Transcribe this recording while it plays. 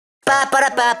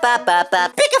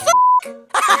Pika-f***!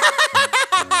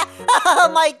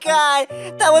 Oh my god,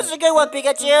 that was a good one,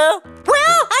 Pikachu.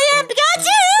 Well, I am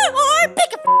Pikachu, or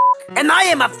Pika-f***. And I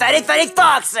am a fatty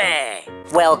Foxy.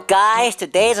 Well, guys,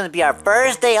 today is gonna be our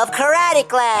first day of karate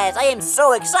class. I am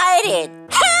so excited.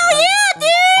 Hell yeah,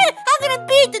 dude! I'm gonna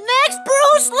beat the next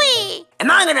Bruce Lee. And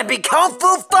I'm gonna be Kung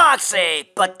Fu Foxy.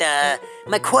 But,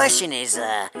 my question is,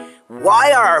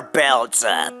 why are our belts,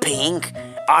 pink?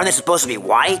 Aren't they supposed to be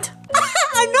white?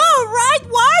 I know, right?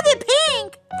 Why are they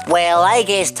pink? Well, I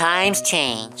guess times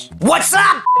change. What's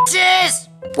up, bitches?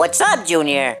 What's up,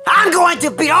 Junior? I'm going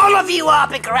to beat all of you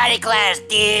up in karate class,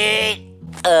 dude.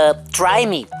 Try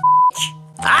me,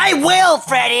 I will,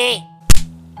 Freddy.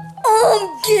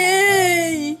 I'm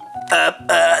gay.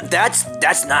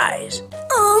 That's nice.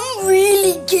 I'm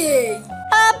really gay.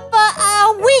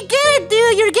 We get it,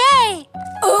 dude. You're gay.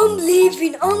 I'm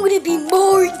leaving. I'm gonna be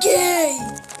more gay.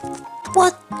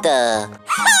 What the?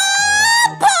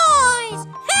 Boys!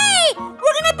 Hey!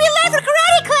 We're gonna be late for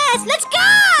karate class! Let's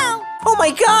go! Oh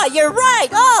my god, you're right!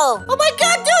 Oh my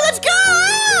god, dude, let's go!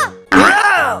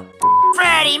 Bro!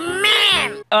 Freddy,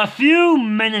 man! A few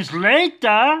minutes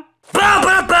later...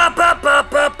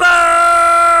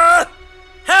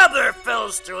 Hello, fellow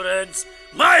students.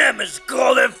 My name is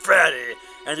Golden Freddy.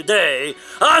 And today,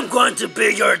 I'm going to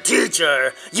be your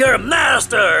teacher, your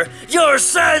master, your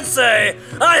sensei.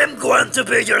 I am going to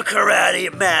be your karate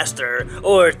master,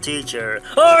 or teacher,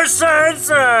 or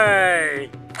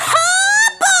sensei.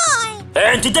 Boy!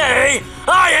 And today,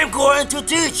 I am going to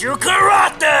teach you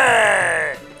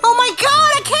karate. Oh my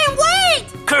god, I can't wait!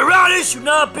 Karate should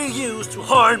not be used to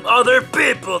harm other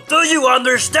people. Do you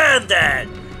understand that?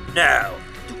 Now,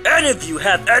 do any of you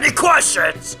have any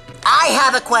questions? I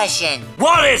have a question.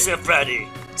 What is it, Freddy?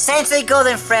 Sensei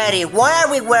Golden Freddy, why are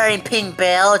we wearing pink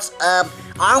belts?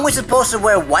 Aren't we supposed to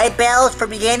wear white belts for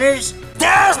beginners?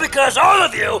 That's because all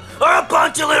of you are a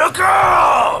bunch of little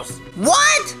girls!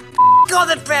 What?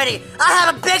 Golden Freddy, I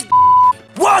have a big...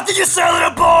 What did you say,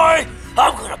 little boy?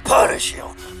 I'm gonna punish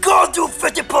you. Go do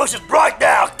 50 push-ups right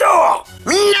now. Do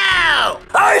them! No!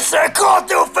 I said go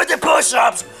do 50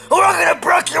 push-ups or I'm gonna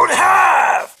break you in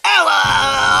half!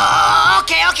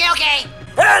 Okay.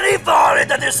 Anybody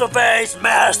that disobeys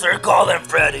Master Golden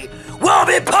Freddy will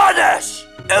be punished!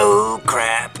 Oh,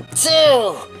 crap.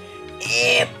 2,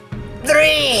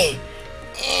 3,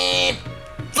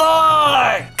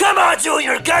 4. Come on,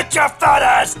 Junior, get your fat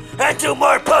ass and do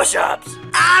more push-ups!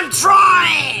 I'm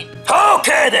trying!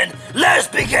 Okay then, let's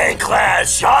begin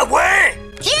class, shall we?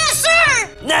 Yes, sir!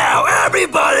 Now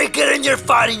everybody get in your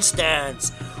fighting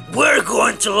stance. We're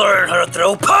going to learn how to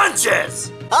throw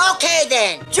punches! Okay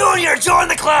then. Junior, join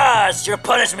the class! Your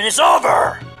punishment is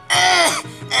over!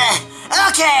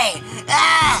 Okay.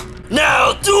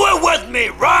 Now do it with me,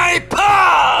 right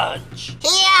punch!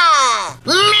 Yeah!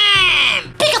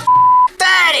 Man!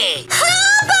 Daddy!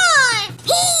 Boy!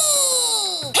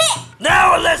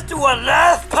 Now let's do a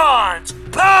left punch!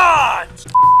 Punch!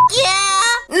 Yeah!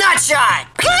 Nut shot!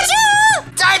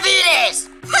 Pikachu! Diabetes!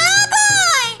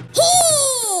 Boy!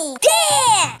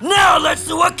 Yeah! Now let's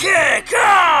do a kick!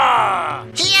 Ah!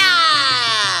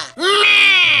 Yeah!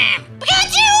 Man!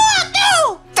 Pikachu!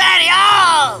 No! Fatty,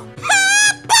 oh!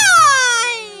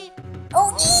 Boy!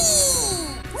 Oh,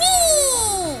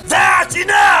 That's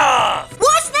enough!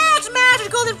 What's next, Master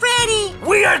Golden Freddy?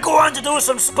 We are going to do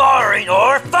some sparring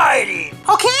or fighting.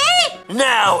 Okay?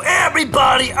 Now,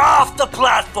 everybody off the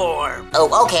platform. Oh,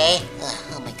 okay.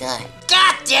 Oh my god.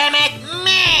 God damn it!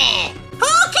 Man!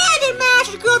 Okay then,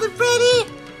 Master Golden Freddy.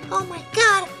 Oh my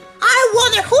god. I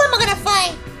wonder who am I gonna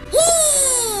fight?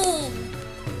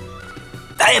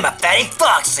 I am a fatty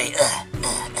Foxy.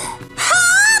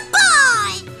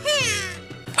 Boy!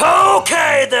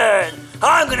 Okay then,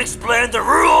 I'm gonna explain the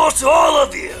rules to all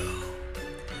of you.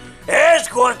 It's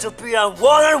going to be a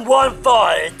one-on-one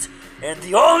fight, and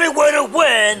the only way to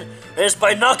win is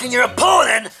by knocking your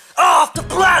opponent off the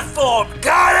platform.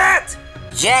 Got it?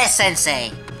 Yes,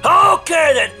 Sensei.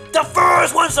 Okay then, the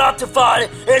first one's up to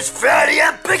fight is Freddy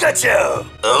and Pikachu.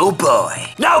 Oh boy.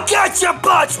 Now get your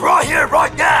butts right here,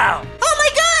 right now. Oh my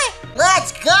god!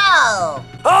 Let's go!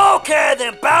 Okay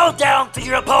then, bow down to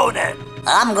your opponent.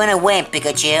 I'm gonna win,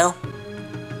 Pikachu.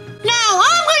 No,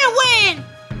 I'm gonna win!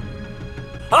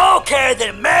 Okay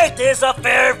then, make this a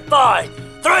fair fight.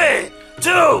 3,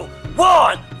 2,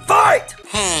 1, fight!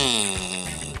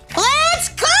 Let's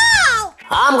go!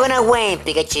 I'm gonna win,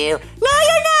 Pikachu. No,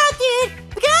 you're not, dude!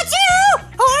 Pikachu!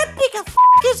 Or Pika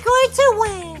is going to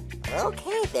win.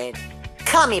 Okay, then.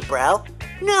 Come here, bro.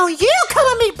 No, you come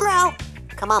at me, bro.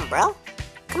 Come on, bro.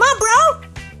 Come on, bro.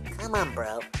 Come on,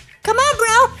 bro. Come on,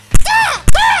 bro.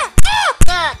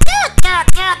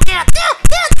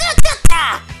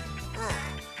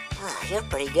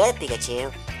 pretty good,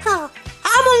 Pikachu. Oh,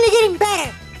 I'm only getting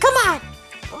better. Come on.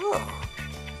 Oh.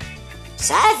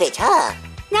 Savage, huh?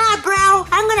 Nah, bro.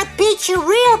 I'm gonna beat you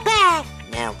real bad.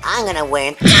 Now I'm gonna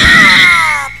win. Come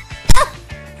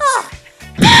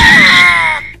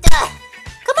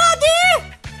on, dude.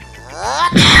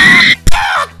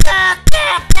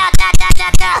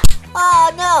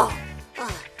 Oh, no.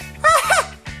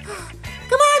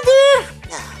 Come on, dude.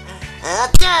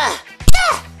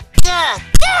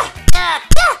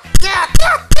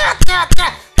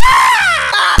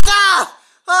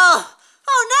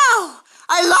 Oh no!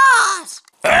 I lost!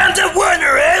 And the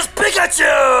winner is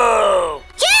Pikachu!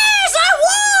 Yes, I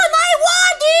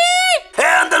won, dude.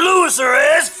 And the loser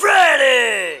is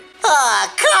Freddy! Oh,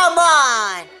 come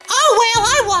on! Oh, well,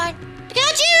 I won.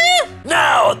 Pikachu.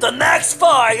 Now the next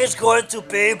fight is going to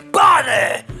be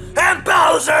Bonnie and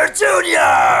Bowser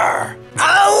Jr.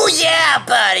 Oh yeah,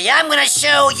 buddy, I'm gonna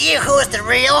show you who's the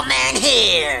real man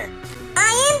here.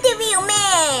 I am the real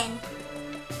man.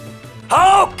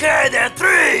 Okay then,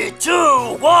 3,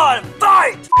 2, 1,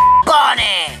 fight!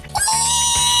 Bonnie!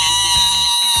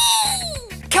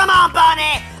 Come on,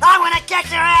 Bonnie! I'm gonna kick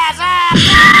your ass!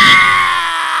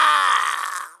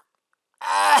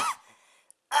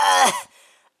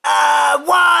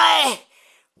 Why?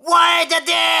 Why the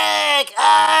dick?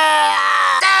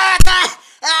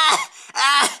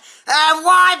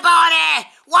 Why, Bonnie?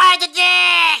 Why the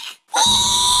dick?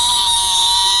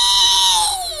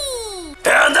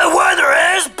 And the winner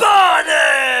is Bonnie!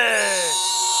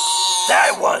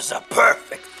 That was a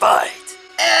perfect fight.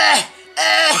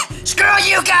 Screw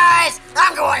you guys!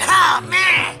 I'm going home,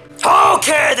 man!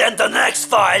 Okay, then the next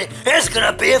fight is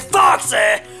gonna be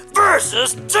Foxy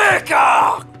versus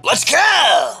Chica! Let's go!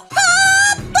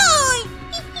 Oh, boy.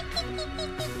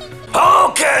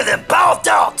 Okay, then bow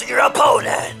down to your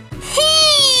opponent.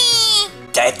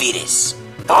 Diabetes.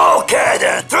 Okay,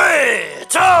 then 3,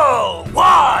 2,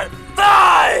 1,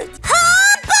 fight!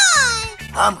 Oh, boy.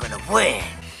 I'm gonna win.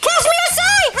 Catch me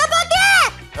outside. How about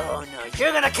that? Oh no,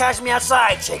 you're gonna catch me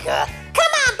outside, Chica.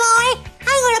 Come on, boy.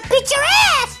 I'm gonna beat your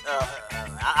ass.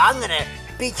 I'm gonna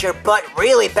beat your butt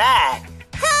really bad.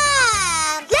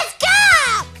 Let's go.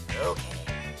 Okay.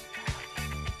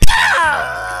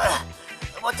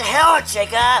 What the hell,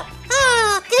 Chica?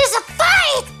 Oh, there's a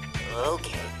fight.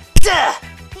 Okay.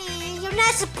 You're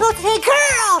not supposed to hit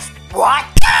girls. What?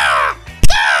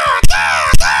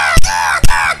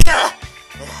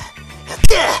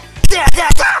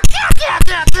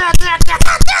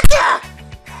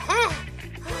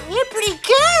 You're pretty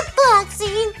good,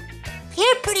 Foxy.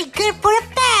 You're pretty good for a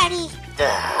fatty.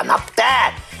 I'm not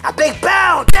fat. A big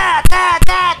bound.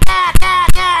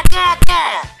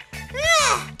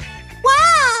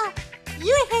 Wow,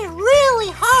 you hit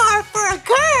really hard for a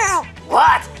girl.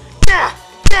 What?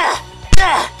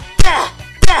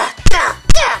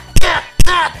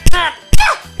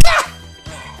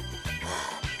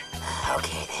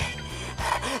 Okay then.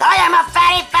 I am a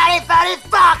fatty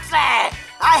Foxy!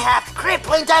 I have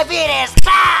crippling diabetes!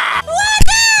 Ah! What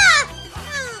the?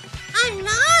 I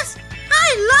lost?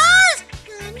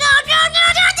 No!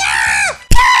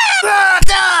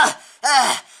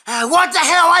 What the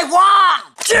hell I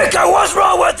want? Chica, what's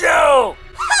wrong with you? Oh,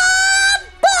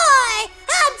 boy!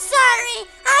 I'm sorry.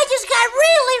 I just got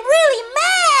really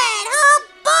mad. Oh,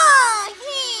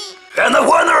 boy! And the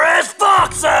winner is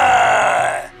Foxy!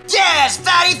 Yes,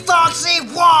 Fatty Foxy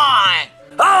won!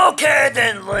 Okay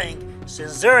then, Link.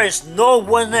 Since there is no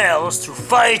one else to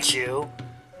fight you,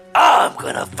 I'm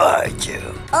gonna fight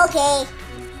you. Okay.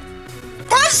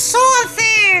 That's so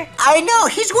unfair! I know,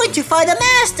 he's going to fight the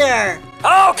master!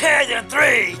 Okay then,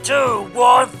 3, 2,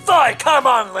 1, fight! Come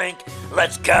on, Link.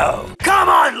 Let's go. Come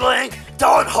on, Link.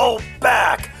 Don't hold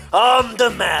back. I'm the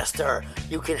master.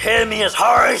 You can hit me as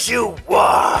hard as you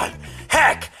want.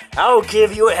 Heck, I'll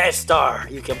give you a head start.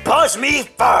 You can punch me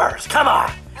first. Come on.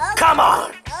 Okay. Come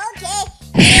on. Okay.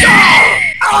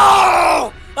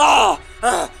 Oh!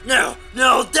 No,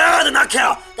 that did not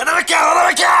count. That did not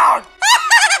count.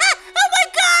 Oh my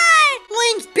God!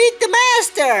 Link beat the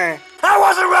master! I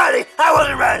wasn't ready.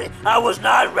 I was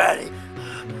not ready.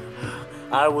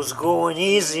 I was going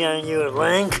easy on you,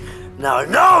 Link. Now,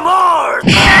 no more!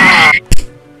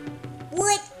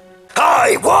 What?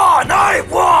 I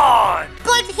won!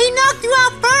 But he knocked you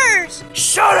out first!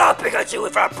 Shut up, Pikachu,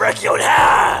 if I break you in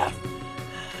half!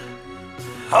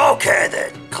 Okay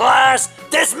then, class,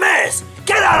 dismiss!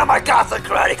 Get out of my Gothic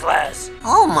karate class!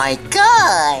 Oh my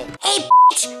God! Hey,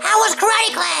 how was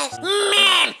karate class?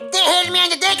 Man, they hit me on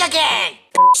the dick again!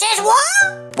 Says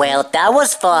what? Well, that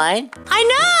was fun. I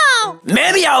know!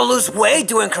 Maybe I'll lose weight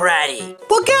doing karate.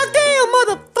 Well, goddamn,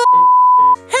 motherfucker!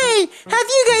 Hey, have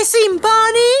you guys seen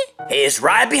Bonnie? He's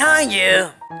right behind you.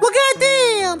 Well,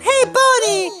 goddamn! Hey,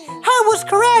 Bonnie! How was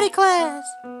karate class?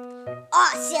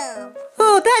 Awesome.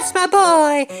 Oh, that's my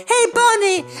boy. Hey,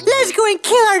 Bonnie, let's go and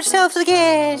kill ourselves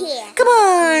again. Yeah. Come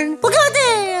on. Well,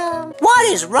 goddamn! What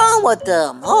is wrong with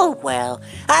them? Oh, well,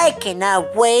 I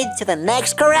cannot wait to the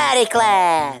next karate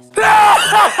class.